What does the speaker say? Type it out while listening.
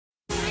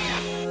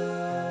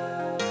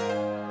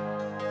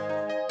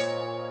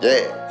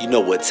Yeah. You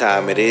know what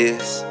time it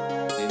is.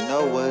 You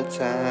know what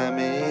time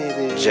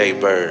it is. J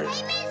Bird.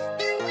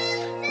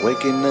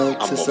 Waking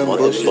up I'm to a some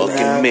bullshit. motherfucking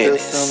I feel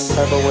menace. some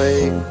type of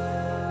way.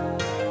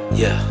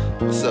 Yeah.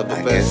 What's up,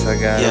 I guess I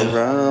gotta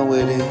run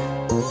with it.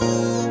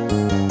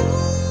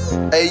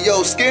 Hey,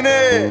 yo,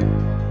 Skinner.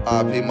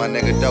 RP my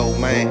nigga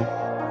DopeMann.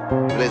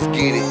 Let's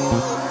get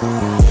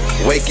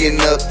it.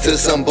 Waking up to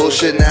some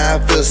bullshit, now I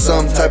feel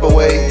some type of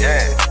way.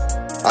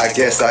 I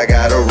guess I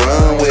gotta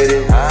run with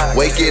it.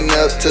 Waking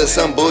up to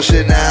some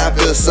bullshit, now I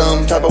feel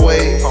some type of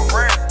way.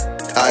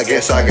 I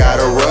guess I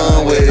gotta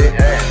run with it.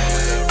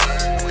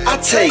 I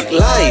take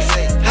life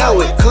how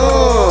it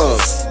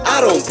comes.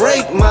 I don't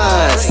break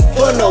mines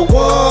for no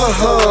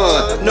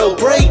one, no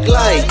brake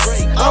lights.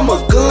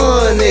 I'ma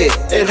gun it,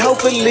 and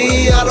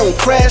hopefully I don't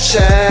crash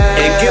out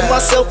and get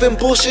myself in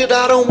bullshit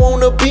I don't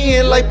wanna be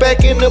in. Like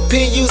back in the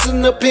pen,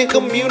 using the pen,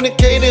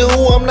 communicating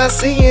who I'm not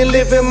seeing.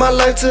 Living my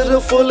life to the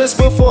fullest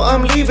before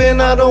I'm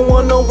leaving. I don't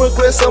want no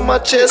regrets on my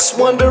chest.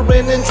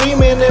 Wondering and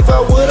dreaming if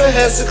I would've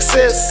had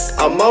success.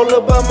 I'm all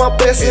about my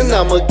best, and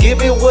I'ma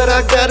give it what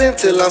I got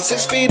until I'm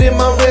 6 feet in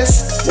my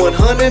rest.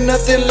 100,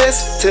 nothing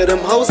less. Tell them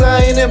hoes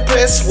I ain't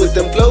impressed with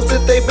them flows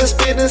that they been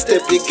spitting.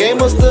 Step your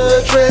game up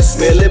the address.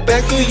 Mail it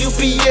back to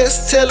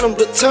UPS. Tell them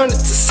return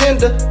it to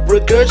sender.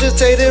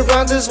 Regurgitated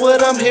rhymes is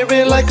what I'm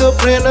hearing like a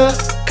printer.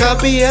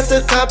 Copy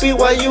after copy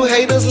while you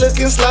haters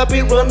looking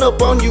sloppy. Run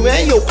up on you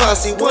and your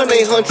posse.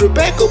 1-800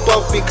 back up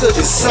off because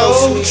it's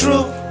so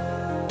true.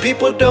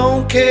 People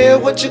don't care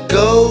what you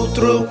go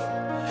through.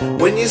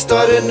 When you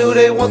started new,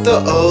 they want the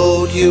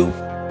old you.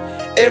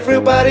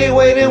 Everybody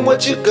waiting,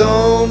 what you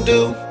gon'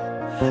 do?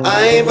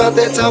 I ain't about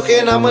that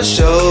talking, I'ma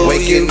show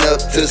Waking up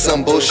to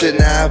some bullshit,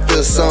 now I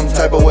feel some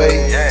type of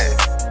way.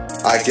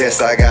 I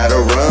guess I gotta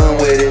run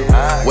with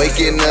it.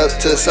 Waking up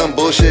to some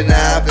bullshit,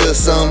 now I feel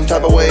some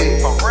type of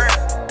way.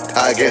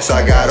 I guess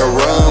I gotta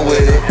run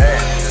with it.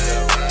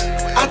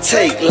 I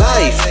take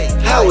life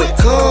how it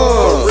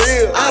comes.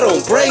 I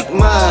don't break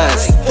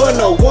mines for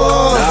no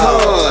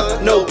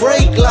one, no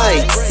brake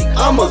lights.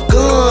 I'ma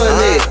gun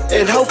it,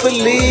 and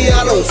hopefully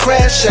I don't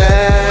crash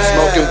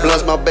out. Smoking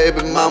blunts, my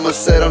baby mama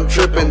said I'm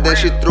tripping. Then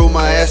she threw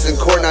my ass in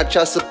court, now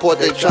child support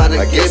they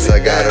tryna give me. I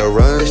gotta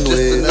run it's just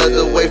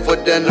another way for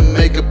them to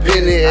make a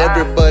penny.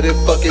 Everybody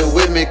fucking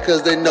with me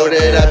cause they know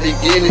that I be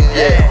getting it,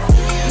 yeah.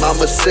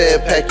 Mama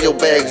said pack your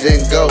bags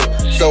and go.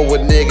 So a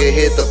nigga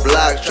hit the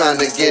block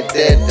tryna get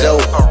that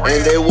dope.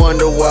 And they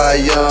wonder why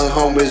young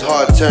homie's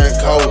heart turned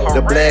cold.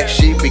 The black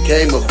sheep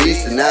became a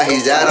beast and now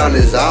he's out on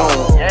his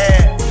own.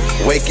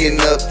 Waking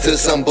up to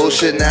some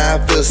bullshit, now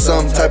I feel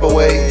some type of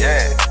way.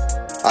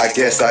 I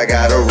guess I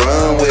gotta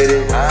run with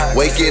it.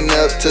 Waking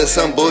up to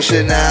some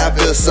bullshit, now I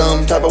feel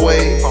some type of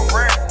way.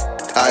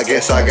 I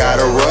guess I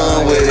gotta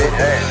run with it.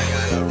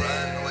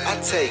 I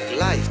take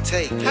life,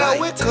 take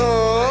how it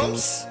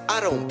comes. I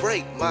don't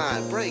break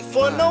mine, break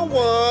for no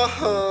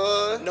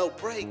one, no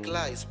brake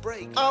lights,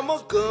 break. I'ma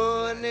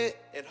gun it,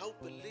 and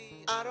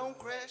hopefully I don't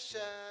crash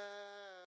out.